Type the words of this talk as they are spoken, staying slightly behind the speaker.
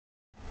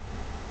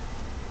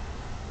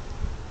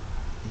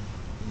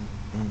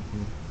How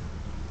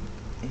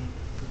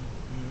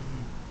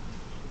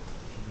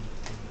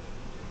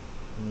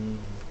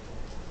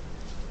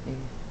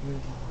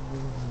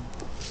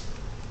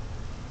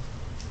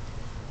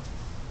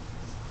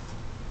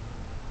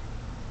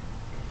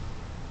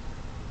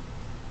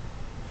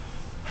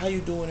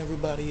you doing,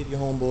 everybody? It's your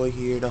homeboy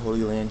here, the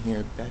Holy Land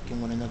here, back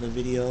in with another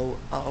video.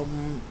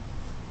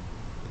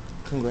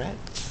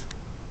 Congrats.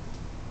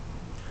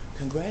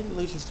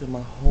 Congratulations to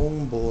my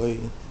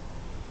homeboy,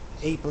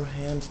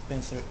 Abraham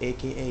Spencer,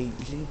 aka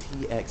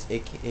GTX,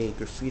 aka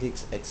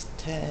Graffitix X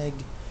Tag,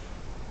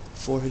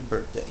 for his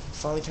birthday. He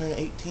finally turned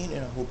 18,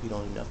 and I hope he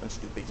don't do nothing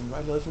stupid.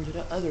 Congratulations to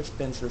the other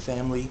Spencer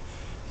family,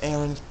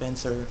 Aaron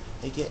Spencer,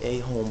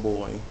 aka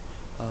Homeboy.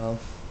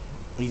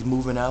 He's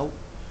moving out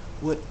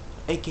with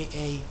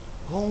aka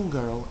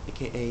Homegirl,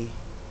 aka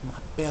my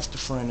best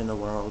friend in the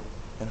world,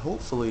 and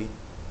hopefully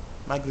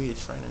my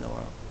greatest friend in the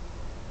world.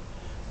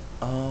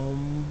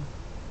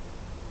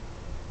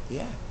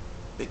 Yeah,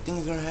 big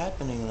things are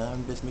happening, and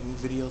I'm just making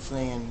videos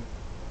saying,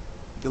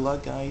 good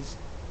luck, guys.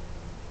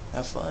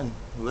 Have fun.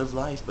 Live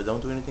life, but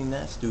don't do anything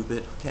that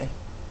stupid, okay?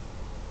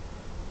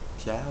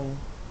 Ciao.